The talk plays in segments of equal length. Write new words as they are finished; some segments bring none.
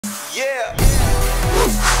Yeah.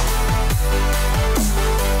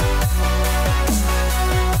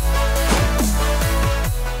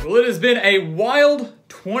 Well, it has been a wild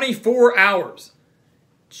 24 hours.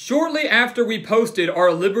 Shortly after we posted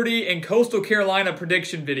our Liberty and Coastal Carolina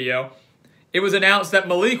prediction video, it was announced that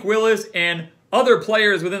Malik Willis and other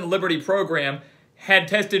players within the Liberty program had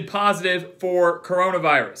tested positive for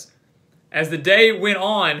coronavirus. As the day went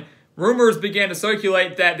on, rumors began to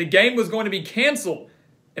circulate that the game was going to be canceled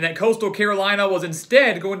and that Coastal Carolina was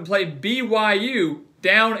instead going to play BYU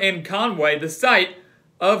down in Conway, the site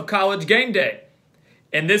of College Game Day.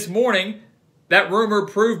 And this morning, that rumor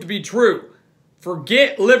proved to be true.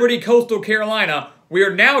 Forget Liberty Coastal Carolina. We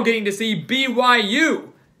are now getting to see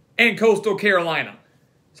BYU and Coastal Carolina.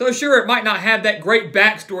 So sure, it might not have that great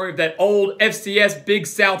backstory of that old FCS Big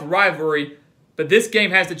South rivalry, but this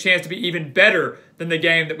game has the chance to be even better than the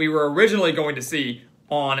game that we were originally going to see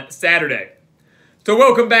on Saturday. So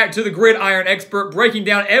welcome back to the Gridiron Expert, breaking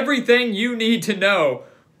down everything you need to know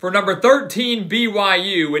for number 13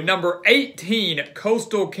 BYU and number 18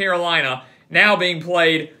 Coastal Carolina, now being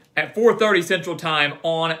played at 4:30 Central Time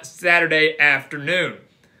on Saturday afternoon.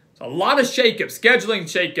 So a lot of shakeups, scheduling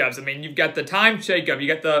shakeups. I mean, you've got the time shakeup, you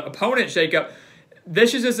got the opponent shakeup.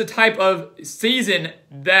 This is just the type of season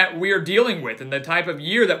that we are dealing with and the type of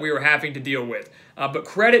year that we were having to deal with. But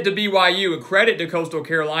credit to BYU and credit to Coastal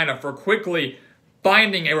Carolina for quickly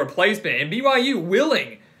finding a replacement, and BYU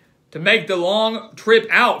willing to make the long trip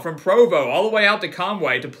out from Provo all the way out to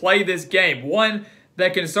Conway to play this game. One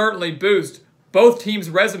that can certainly boost both teams'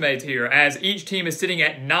 resumes here, as each team is sitting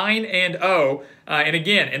at 9-0, and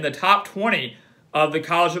again, in the top 20 of the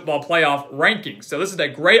college football playoff rankings. So this is a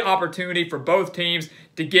great opportunity for both teams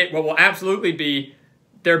to get what will absolutely be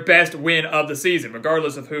their best win of the season,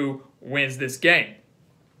 regardless of who wins this game.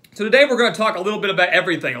 So today we're going to talk a little bit about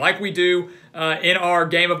everything, like we do in our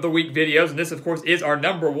Game of the Week videos, and this, of course, is our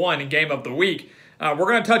number one Game of the Week. We're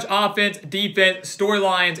going to touch offense, defense,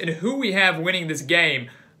 storylines, and who we have winning this game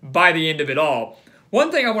by the end of it all.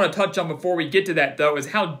 One thing I want to touch on before we get to that, though, is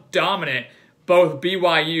how dominant both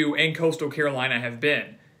BYU and Coastal Carolina have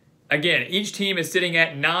been. Again, each team is sitting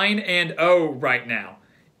at 9-0 right now.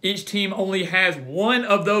 Each team only has one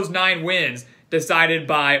of those 9 wins decided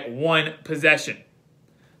by one possession.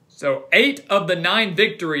 So 8 of the 9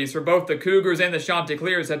 victories for both the Cougars and the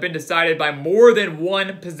Chanticleers have been decided by more than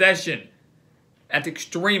one possession. That's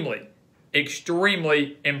extremely,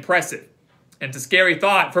 extremely impressive. And it's a scary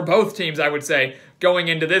thought for both teams, I would say, going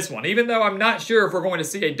into this one, even though I'm not sure if we're going to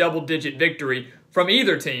see a double-digit victory from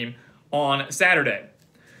either team on Saturday.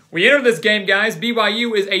 We enter this game, guys.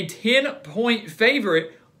 BYU is a 10-point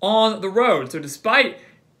favorite on the road. So despite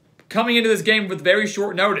coming into this game with very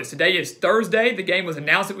short notice, today is Thursday. The game was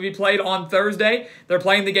announced it would be played on Thursday. They're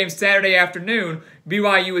playing the game Saturday afternoon.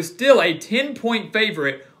 BYU is still a 10-point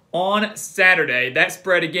favorite on Saturday. That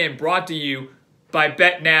spread, again, brought to you by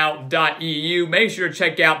BetNow.eu. Make sure to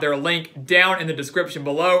check out their link down in the description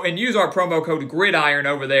below and use our promo code GRIDIRON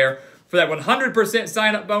over there for that 100%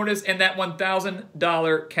 sign-up bonus and that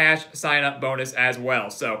 $1,000 cash sign-up bonus as well.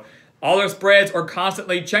 So all their spreads are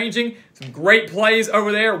constantly changing. Some great plays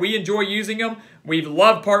over there. We enjoy using them. We've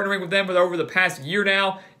loved partnering with them for over the past year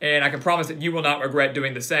now, and I can promise that you will not regret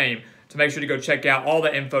doing the same. So make sure to go check out all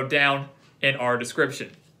the info down in our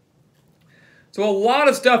description. So a lot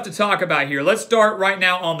of stuff to talk about here. Let's start right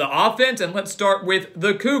now on the offense, and let's start with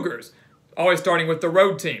the Cougars, always starting with the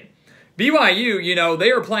road team. BYU, you know,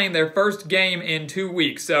 they are playing their first game in 2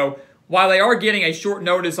 weeks. So while they are getting a short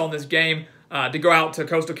notice on this game to go out to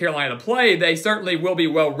Coastal Carolina to play, they certainly will be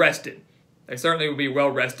well rested. They certainly will be well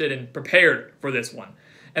rested and prepared for this one.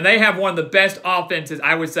 And they have one of the best offenses,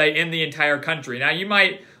 I would say, in the entire country. Now, you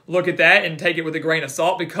might look at that and take it with a grain of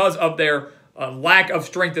salt because of their lack of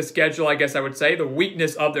strength of schedule, I guess I would say, the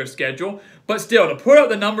weakness of their schedule. But still, to put up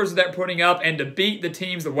the numbers that they're putting up and to beat the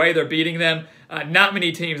teams the way they're beating them, not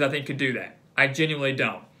many teams, I think, could do that. I genuinely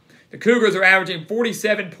don't. The Cougars are averaging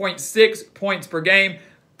 47.6 points per game,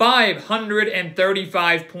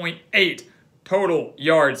 535.8 total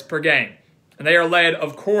yards per game. And they are led,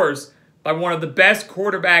 of course, by one of the best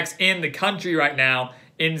quarterbacks in the country right now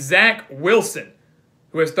in Zach Wilson,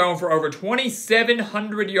 who has thrown for over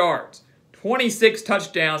 2,700 yards. 26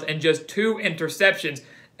 touchdowns and just 2 interceptions.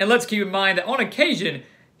 And let's keep in mind that on occasion,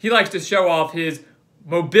 he likes to show off his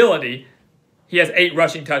mobility. He has 8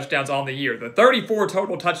 rushing touchdowns on the year. The 34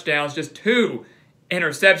 total touchdowns, just 2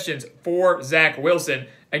 interceptions for Zach Wilson.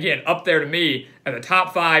 Again, up there to me as a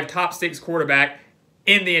top 5, top 6 quarterback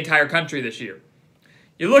in the entire country this year.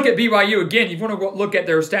 You look at BYU, again, you want to look at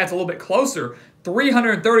their stats a little bit closer.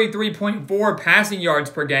 333.4 passing yards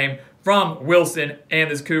per game, from Wilson and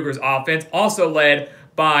this Cougars offense, also led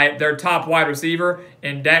by their top wide receiver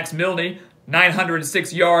in Dax Milne,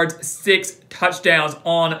 906 yards, 6 touchdowns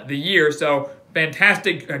on the year. So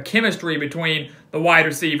fantastic chemistry between the wide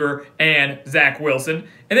receiver and Zach Wilson.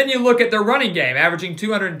 And then you look at their running game, averaging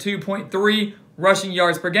 202.3 rushing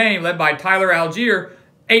yards per game, led by Tyler Algier,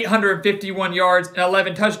 851 yards and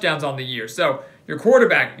 11 touchdowns on the year. So your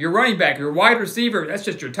quarterback, your running back, your wide receiver, that's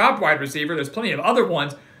just your top wide receiver. There's plenty of other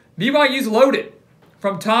ones. BYU's loaded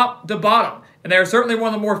from top to bottom. And they're certainly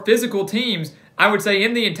one of the more physical teams, I would say,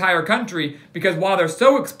 in the entire country, because while they're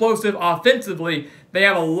so explosive offensively, they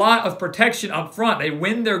have a lot of protection up front. They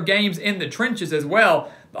win their games in the trenches as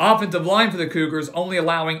well. The offensive line for the Cougars only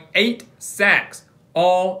allowing 8 sacks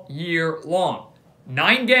all year long.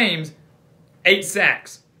 9 games, 8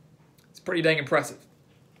 sacks. It's pretty dang impressive.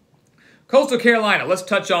 Coastal Carolina, let's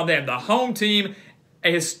touch on them. The home team,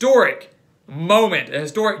 a historic moment, a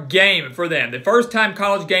historic game for them. The first time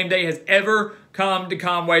College Game Day has ever come to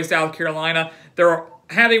Conway, South Carolina. They're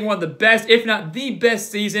having one of the best, if not the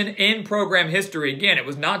best season in program history. Again, it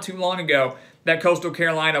was not too long ago that Coastal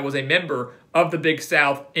Carolina was a member of the Big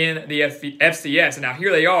South in the FCS. And now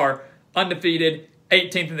here they are, undefeated,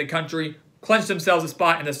 18th in the country, clinched themselves a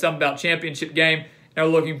spot in the Sun Belt Championship game, and are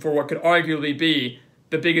looking for what could arguably be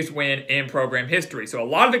the biggest win in program history. So a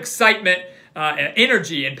lot of excitement and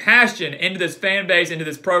energy and passion into this fan base, into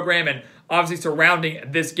this program, and obviously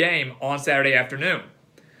surrounding this game on Saturday afternoon.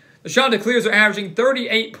 The Chanticleers are averaging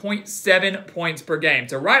 38.7 points per game.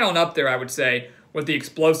 So right on up there, I would say, with the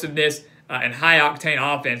explosiveness and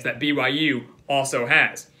high-octane offense that BYU also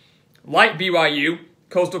has. Like BYU,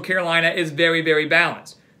 Coastal Carolina is very, very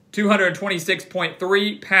balanced.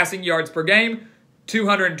 226.3 passing yards per game,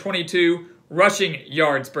 222 rushing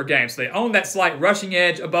yards per game. So they own that slight rushing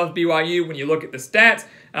edge above BYU when you look at the stats.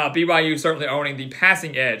 BYU certainly owning the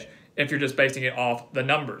passing edge if you're just basing it off the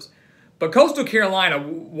numbers. But Coastal Carolina,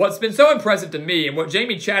 what's been so impressive to me and what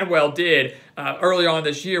Jamie Chadwell did early on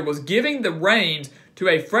this year was giving the reins to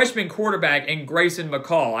a freshman quarterback in Grayson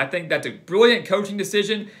McCall. I think that's a brilliant coaching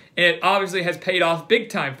decision, and it obviously has paid off big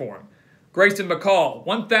time for him. Grayson McCall,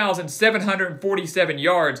 1,747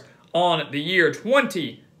 yards on the year,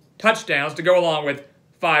 20 touchdowns to go along with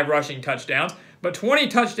 5 rushing touchdowns, but 20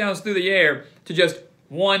 touchdowns through the air to just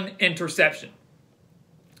 1 interception.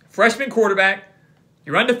 Freshman quarterback,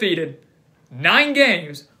 you're undefeated, 9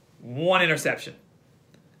 games, 1 interception.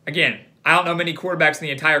 Again, I don't know many quarterbacks in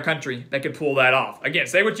the entire country that could pull that off. Again,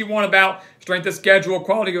 say what you want about strength of schedule,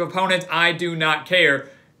 quality of opponents, I do not care.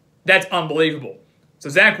 That's unbelievable. So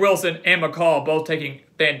Zach Wilson and McCall both taking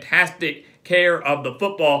fantastic care of the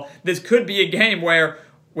football. This could be a game where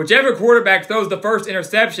whichever quarterback throws the first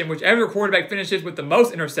interception, whichever quarterback finishes with the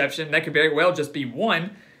most interception, that could very well just be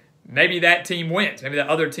 1. Maybe that team wins. Maybe that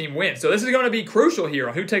other team wins. So this is going to be crucial here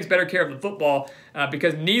on who takes better care of the football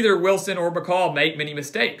because neither Wilson or McCall make many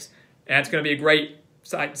mistakes. And that's going to be a great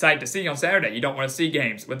sight to see on Saturday. You don't want to see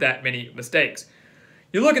games with that many mistakes.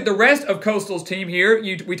 You look at the rest of Coastal's team here.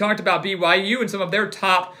 We talked about BYU and some of their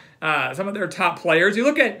top players. You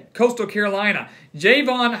look at Coastal Carolina.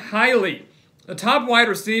 Javon Hiley, the top wide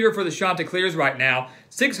receiver for the Chanticleers right now,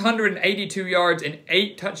 682 yards and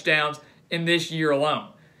 8 touchdowns in this year alone.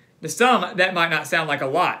 To some, that might not sound like a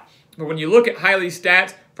lot. But when you look at Hiley's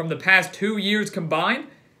stats from the past 2 years combined,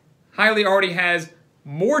 Hiley already has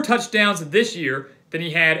more touchdowns this year than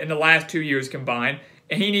he had in the last 2 years combined.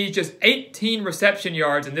 And he needs just 18 reception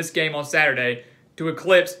yards in this game on Saturday to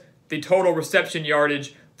eclipse the total reception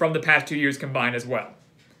yardage from the past 2 years combined as well.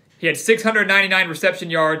 He had 699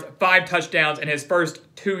 reception yards, 5 touchdowns in his first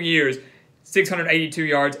 2 years, 682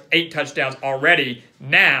 yards, 8 touchdowns already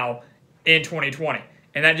now in 2020.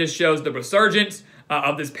 And that just shows the resurgence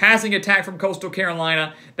of this passing attack from Coastal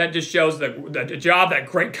Carolina. That just shows the job that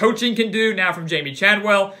great coaching can do now from Jamie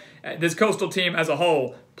Chadwell. This Coastal team as a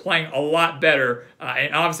whole playing a lot better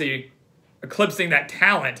and obviously eclipsing that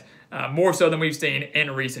talent more so than we've seen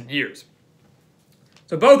in recent years.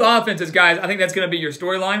 So both offenses, guys, I think that's going to be your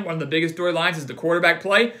storyline. One of the biggest storylines is the quarterback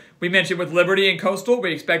play. We mentioned with Liberty and Coastal,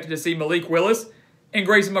 we expected to see Malik Willis and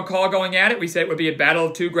Grayson McCall going at it. We said it would be a battle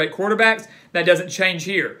of 2 great quarterbacks. That doesn't change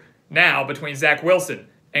here now between Zach Wilson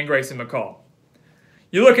and Grayson McCall.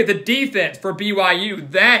 You look at the defense for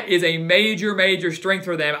BYU. That is a major, major strength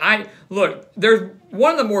for them. Look, they're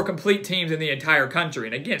one of the more complete teams in the entire country.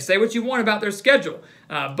 And again, say what you want about their schedule.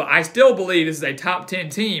 But I still believe this is a top 10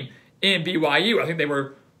 team in BYU. I think they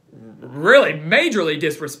were really majorly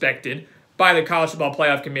disrespected by the College Football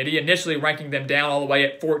Playoff Committee, initially ranking them down all the way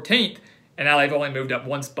at 14th. And now they've only moved up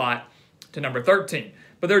 1 spot to number 13.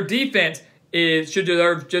 But their defense should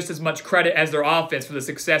deserve just as much credit as their offense for the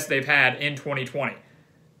success they've had in 2020.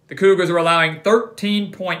 The Cougars are allowing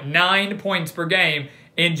 13.9 points per game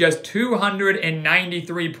in just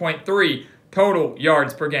 293.3 total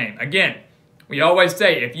yards per game. Again, we always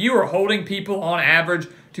say if you are holding people on average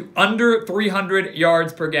to under 300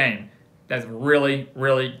 yards per game, that's really,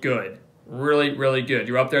 really good. Really, really good.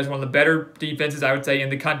 You're up there as one of the better defenses, I would say, in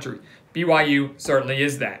the country. BYU certainly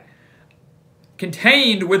is that.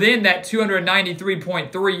 Contained within that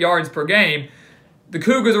 293.3 yards per game, the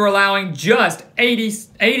Cougars are allowing just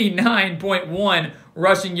 89.1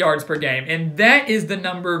 rushing yards per game. And that is the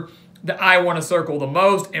number that I want to circle the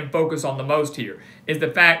most and focus on the most here, is the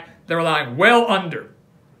fact they're allowing well under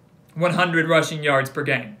 100 rushing yards per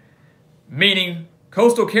game. Meaning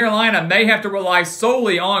Coastal Carolina may have to rely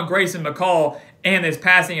solely on Grayson McCall and this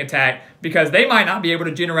passing attack because they might not be able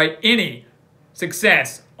to generate any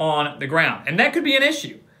success on the ground. And that could be an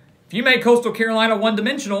issue. If you make Coastal Carolina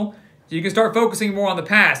one-dimensional, you can start focusing more on the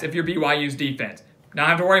pass if you're BYU's defense. Not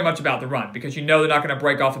have to worry much about the run because you know they're not going to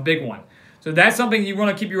break off a big one. So that's something you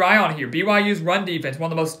want to keep your eye on here. BYU's run defense,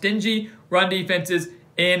 one of the most stingy run defenses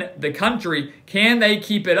in the country. Can they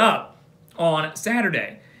keep it up on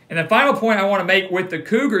Saturday? And the final point I want to make with the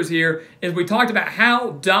Cougars here is we talked about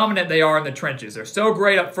how dominant they are in the trenches. They're so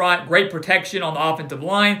great up front, great protection on the offensive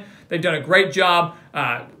line. They've done a great job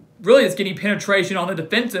really just getting penetration on the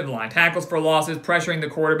defensive line, tackles for losses, pressuring the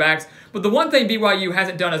quarterbacks. But the one thing BYU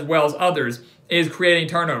hasn't done as well as others is creating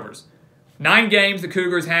turnovers. 9 games, the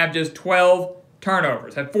Cougars have just 12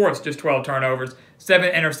 turnovers, have forced just 12 turnovers,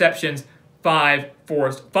 7 interceptions, 5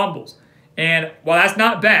 forced fumbles. And while that's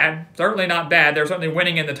not bad, certainly not bad, they're certainly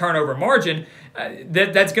winning in the turnover margin,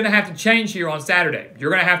 that's going to have to change here on Saturday.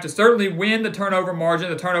 You're going to have to certainly win the turnover margin,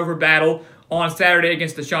 the turnover battle on Saturday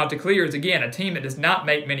against the Chanticleers. Again, a team that does not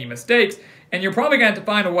make many mistakes. And you're probably going to have to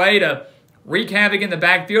find a way to wreak havoc in the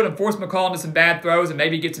backfield and force McCall into some bad throws and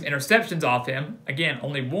maybe get some interceptions off him. Again,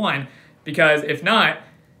 only 1, because if not,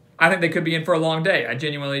 I think they could be in for a long day. I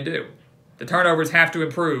genuinely do. The turnovers have to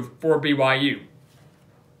improve for BYU.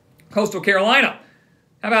 Coastal Carolina,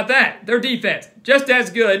 how about that? Their defense, just as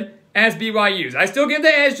good as BYU's. I still give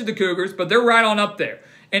the edge to the Cougars, but they're right on up there.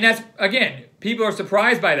 And that's, again, people are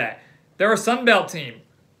surprised by that. They're a Sun Belt team.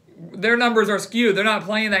 Their numbers are skewed. They're not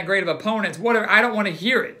playing that great of opponents. Whatever. I don't want to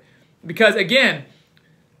hear it. Because, again,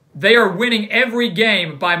 they are winning every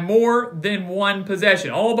game by more than 1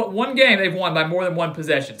 possession. All but 1 game they've won by more than 1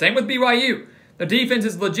 possession. Same with BYU. The defense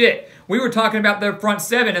is legit. We were talking about their front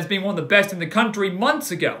 7 as being one of the best in the country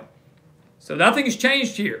months ago. So nothing's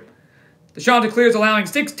changed here. The Chanticleers allowing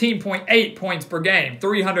 16.8 points per game,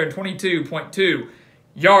 322.2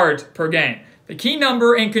 yards per game. The key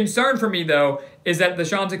number and concern for me, though, is that the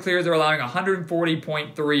Chanticleers are allowing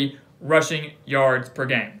 140.3 rushing yards per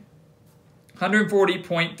game.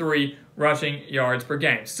 140.3 rushing yards per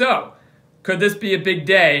game. So, could this be a big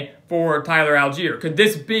day for Tyler Algier? Could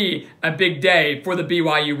this be a big day for the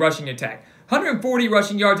BYU rushing attack? 140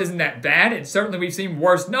 rushing yards isn't that bad, and certainly we've seen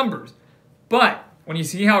worse numbers. But when you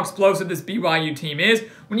see how explosive this BYU team is,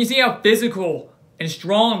 when you see how physical and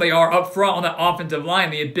strong they are up front on the offensive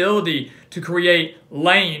line, the ability to create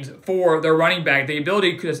lanes for their running back, the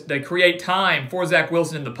ability to create time for Zach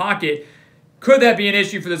Wilson in the pocket, could that be an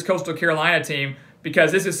issue for this Coastal Carolina team?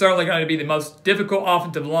 Because this is certainly going to be the most difficult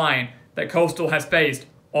offensive line that Coastal has faced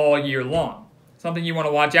all year long. Something you want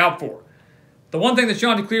to watch out for. The one thing the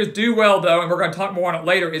Chanticleers do well, though, and we're going to talk more on it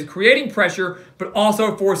later, is creating pressure, but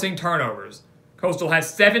also forcing turnovers. Coastal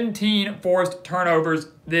has 17 forced turnovers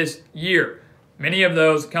this year. Many of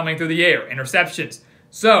those coming through the air, interceptions.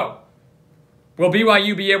 So, will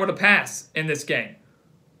BYU be able to pass in this game?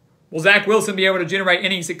 Will Zach Wilson be able to generate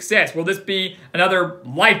any success? Will this be another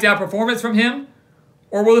lights-out performance from him?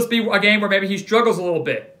 Or will this be a game where maybe he struggles a little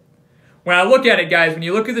bit? When I look at it, guys, when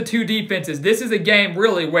you look at the 2 defenses, this is a game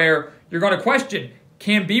really where you're going to question,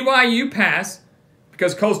 can BYU pass?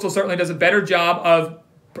 Because Coastal certainly does a better job of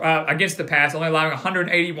against the pass, only allowing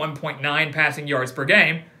 181.9 passing yards per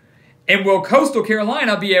game. And will Coastal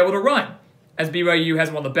Carolina be able to run? As BYU has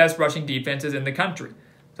one of the best rushing defenses in the country.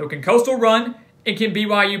 So can Coastal run and can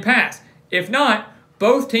BYU pass? If not,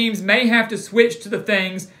 both teams may have to switch to the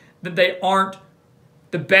things that they aren't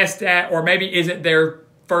the best at or maybe isn't their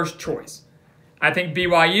first choice. I think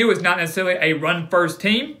BYU is not necessarily a run-first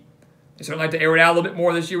team. They certainly like to air it out a little bit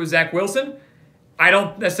more this year with Zach Wilson. I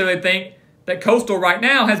don't necessarily think that Coastal right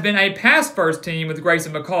now has been a pass-first team with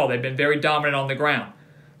Grayson McCall. They've been very dominant on the ground.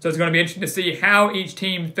 So it's going to be interesting to see how each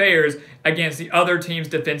team fares against the other team's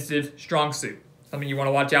defensive strong suit. Something you want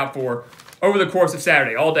to watch out for over the course of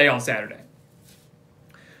Saturday, all day on Saturday.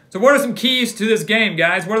 So what are some keys to this game,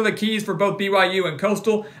 guys? What are the keys for both BYU and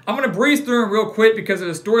Coastal? I'm going to breeze through them real quick because of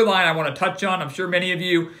the storyline I want to touch on. I'm sure many of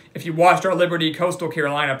you, if you watched our Liberty Coastal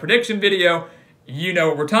Carolina prediction video, you know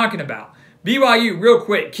what we're talking about. BYU, real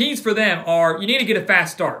quick, keys for them are you need to get a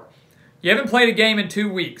fast start. You haven't played a game in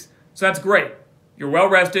 2 weeks, so that's great. You're well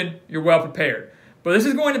rested, you're well prepared. But this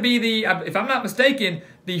is going to be the, if I'm not mistaken,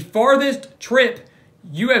 the farthest trip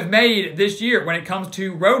you have made this year when it comes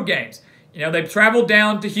to road games. You know, they've traveled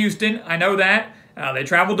down to Houston. I know that. They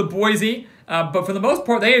traveled to Boise. But for the most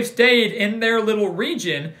part, they have stayed in their little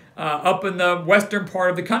region up in the western part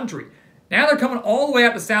of the country. Now they're coming all the way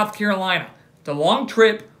up to South Carolina. It's a long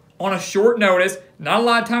trip on a short notice. Not a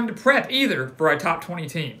lot of time to prep either for a top 20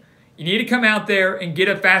 team. You need to come out there and get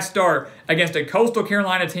a fast start against a Coastal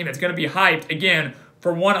Carolina team that's going to be hyped, again,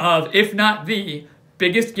 for one of, if not the,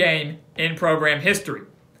 biggest game in program history.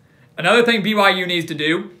 Another thing BYU needs to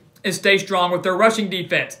do is stay strong with their rushing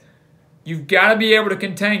defense. You've got to be able to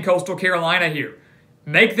contain Coastal Carolina here.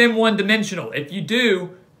 Make them one-dimensional. If you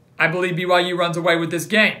do, I believe BYU runs away with this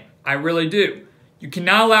game. I really do. You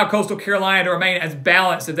cannot allow Coastal Carolina to remain as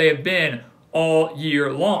balanced as they have been all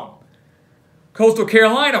year long. Coastal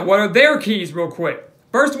Carolina, what are their keys real quick?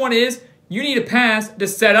 First one is you need a pass to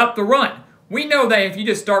set up the run. We know that if you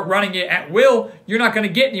just start running it at will, you're not going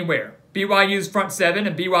to get anywhere. BYU's front seven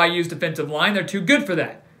and BYU's defensive line, they're too good for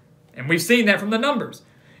that. And we've seen that from the numbers.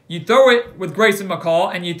 You throw it with Grayson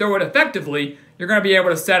McCall and you throw it effectively, you're going to be able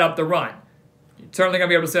to set up the run. You're certainly going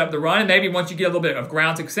to be able to set up the run, and maybe once you get a little bit of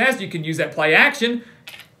ground success, you can use that play action,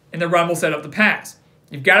 and the run will set up the pass.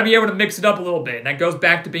 You've got to be able to mix it up a little bit, and that goes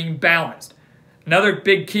back to being balanced. Another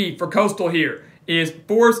big key for Coastal here is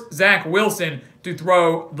force Zach Wilson to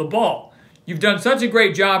throw the ball. You've done such a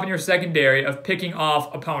great job in your secondary of picking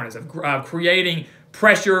off opponents, of creating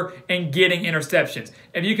pressure and getting interceptions.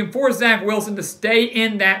 If you can force Zach Wilson to stay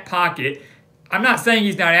in that pocket, I'm not saying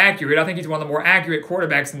he's not accurate. I think he's one of the more accurate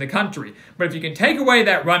quarterbacks in the country. But if you can take away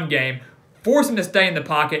that run game, force him to stay in the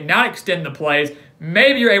pocket, not extend the plays,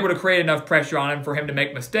 maybe you're able to create enough pressure on him for him to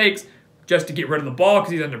make mistakes just to get rid of the ball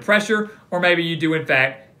because he's under pressure, or maybe you do, in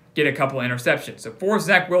fact, get a couple of interceptions. So force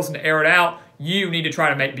Zach Wilson to air it out. You need to try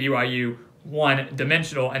to make BYU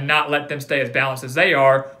one-dimensional and not let them stay as balanced as they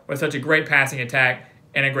are with such a great passing attack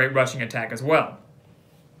and a great rushing attack as well.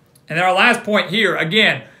 And then our last point here,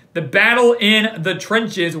 again, the battle in the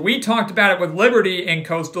trenches. We talked about it with Liberty and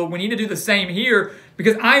Coastal. We need to do the same here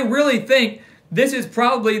because I really think this is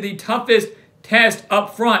probably the toughest test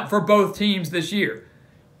up front for both teams this year.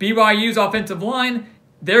 BYU's offensive line,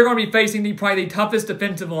 they're going to be facing probably the toughest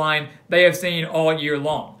defensive line they have seen all year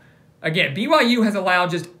long. Again, BYU has allowed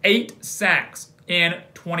just 8 sacks in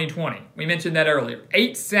 2020. We mentioned that earlier.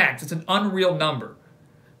 8 sacks. It's an unreal number.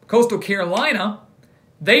 Coastal Carolina,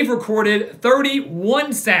 they've recorded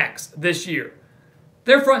 31 sacks this year.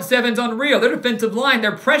 Their front seven's unreal. Their defensive line,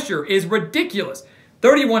 their pressure is ridiculous.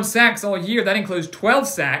 31 sacks all year. That includes 12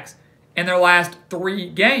 sacks in their last 3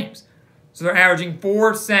 games. So they're averaging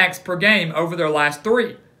 4 sacks per game over their last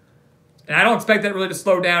 3. And I don't expect that really to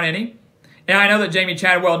slow down any. And I know that Jamie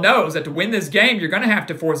Chadwell knows that to win this game, you're going to have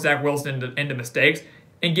to force Zach Wilson into mistakes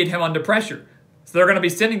and get him under pressure. So they're going to be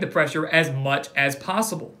sending the pressure as much as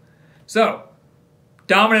possible. So,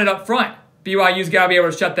 dominant up front. BYU's got to be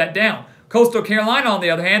able to shut that down. Coastal Carolina, on the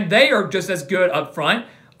other hand, they are just as good up front.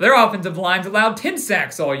 Their offensive line's allowed 10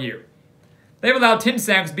 sacks all year. They've allowed 10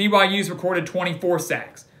 sacks. BYU's recorded 24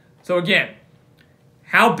 sacks. So again,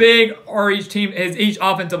 how big is each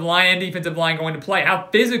offensive line and defensive line going to play? How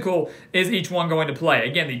physical is each one going to play?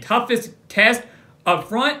 Again, the toughest test up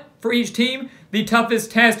front for each team, the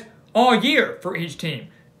toughest test all year for each team.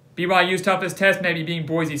 BYU's toughest test maybe being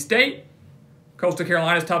Boise State. Coastal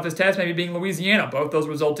Carolina's toughest test maybe being Louisiana, both those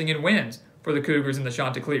resulting in wins for the Cougars and the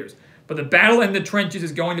Chanticleers. But the battle in the trenches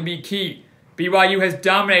is going to be key. BYU has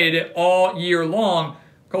dominated it all year long.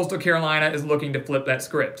 Coastal Carolina is looking to flip that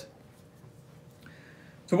script.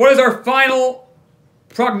 So what is our final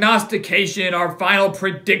prognostication, our final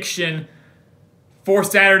prediction for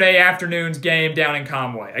Saturday afternoon's game down in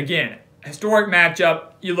Conway? Again, historic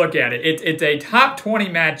matchup. You look at it. It's a top 20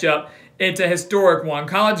 matchup. It's a historic one.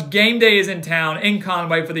 College game day is in town in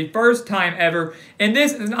Conway for the first time ever. And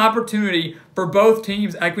this is an opportunity for both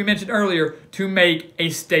teams, like we mentioned earlier, to make a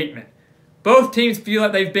statement. Both teams feel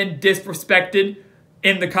like they've been disrespected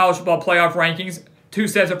in the college football playoff rankings. 2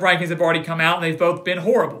 sets of rankings have already come out, and they've both been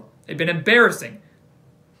horrible. They've been embarrassing.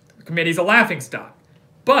 The committee's a laughingstock.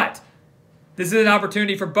 But this is an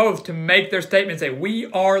opportunity for both to make their statement and say, we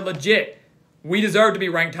are legit. We deserve to be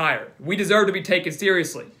ranked higher. We deserve to be taken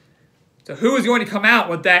seriously. So who is going to come out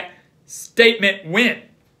with that statement win?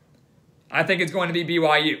 I think it's going to be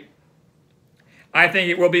BYU. I think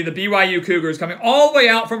it will be the BYU Cougars coming all the way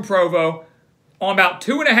out from Provo on about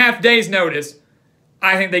 2.5 days' notice.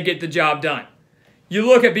 I think they get the job done. You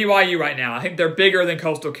look at BYU right now. I think they're bigger than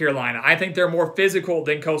Coastal Carolina. I think they're more physical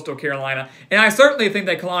than Coastal Carolina. And I certainly think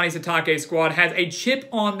that Kalani Sitake's squad has a chip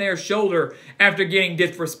on their shoulder after getting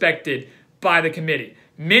disrespected by the committee.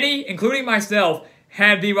 Many, including myself,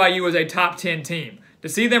 had BYU as a top 10 team. To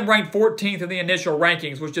see them ranked 14th in the initial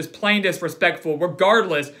rankings was just plain disrespectful,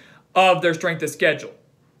 regardless of their strength of schedule.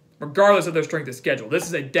 Regardless of their strength of schedule. This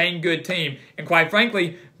is a dang good team. And quite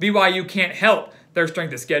frankly, BYU can't help their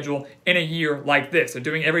strength of schedule in a year like this. They're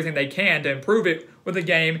doing everything they can to improve it with a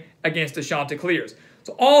game against the Chanticleers.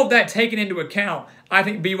 So all of that taken into account, I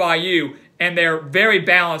think BYU and their very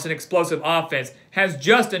balanced and explosive offense has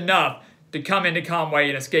just enough to come into Conway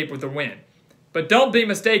and escape with a win. But don't be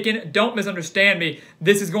mistaken, don't misunderstand me.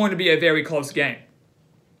 This is going to be a very close game.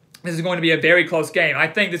 This is going to be a very close game. I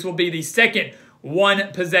think this will be the second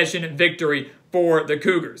one-possession victory for the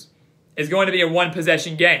Cougars. It's going to be a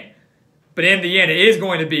one-possession game. But in the end, it is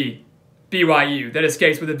going to be BYU that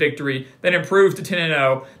escapes with a victory, that improves to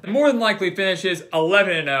 10-0, that more than likely finishes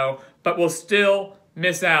 11-0, but will still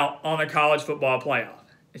miss out on the college football playoff.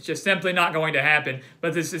 It's just simply not going to happen,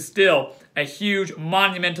 but this is still a huge,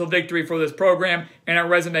 monumental victory for this program and a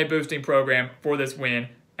resume-boosting program for this win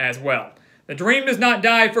as well. The dream does not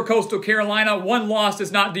die for Coastal Carolina. One loss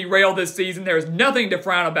does not derail this season. There is nothing to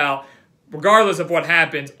frown about, regardless of what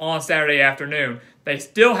happens on Saturday afternoon. They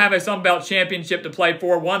still have a Sun Belt championship to play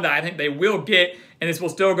for, one that I think they will get, and this will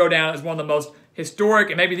still go down as one of the most historic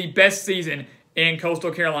and maybe the best season in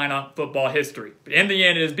Coastal Carolina football history. But in the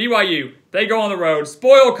end, it is BYU. They go on the road,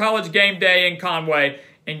 spoil college game day in Conway,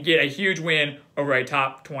 and get a huge win over a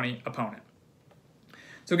top 20 opponent.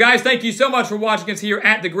 So guys, thank you so much for watching us here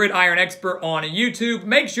at The Gridiron Expert on YouTube.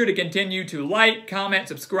 Make sure to continue to like, comment,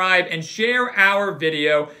 subscribe, and share our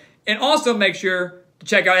video. And also make sure to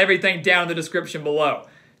check out everything down in the description below.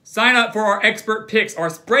 Sign up for our expert picks, our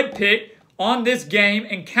spread pick on this game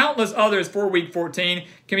and countless others for Week 14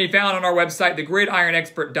 can be found on our website,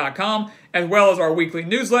 thegridironexpert.com, as well as our weekly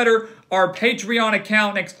newsletter, our Patreon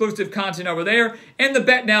account and exclusive content over there, and the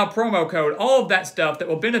BetNow promo code. All of that stuff that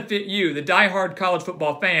will benefit you, the diehard college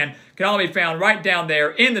football fan, can all be found right down there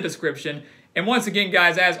in the description. And once again,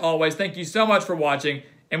 guys, as always, thank you so much for watching,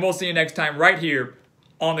 and we'll see you next time right here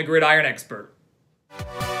on The Gridiron Expert.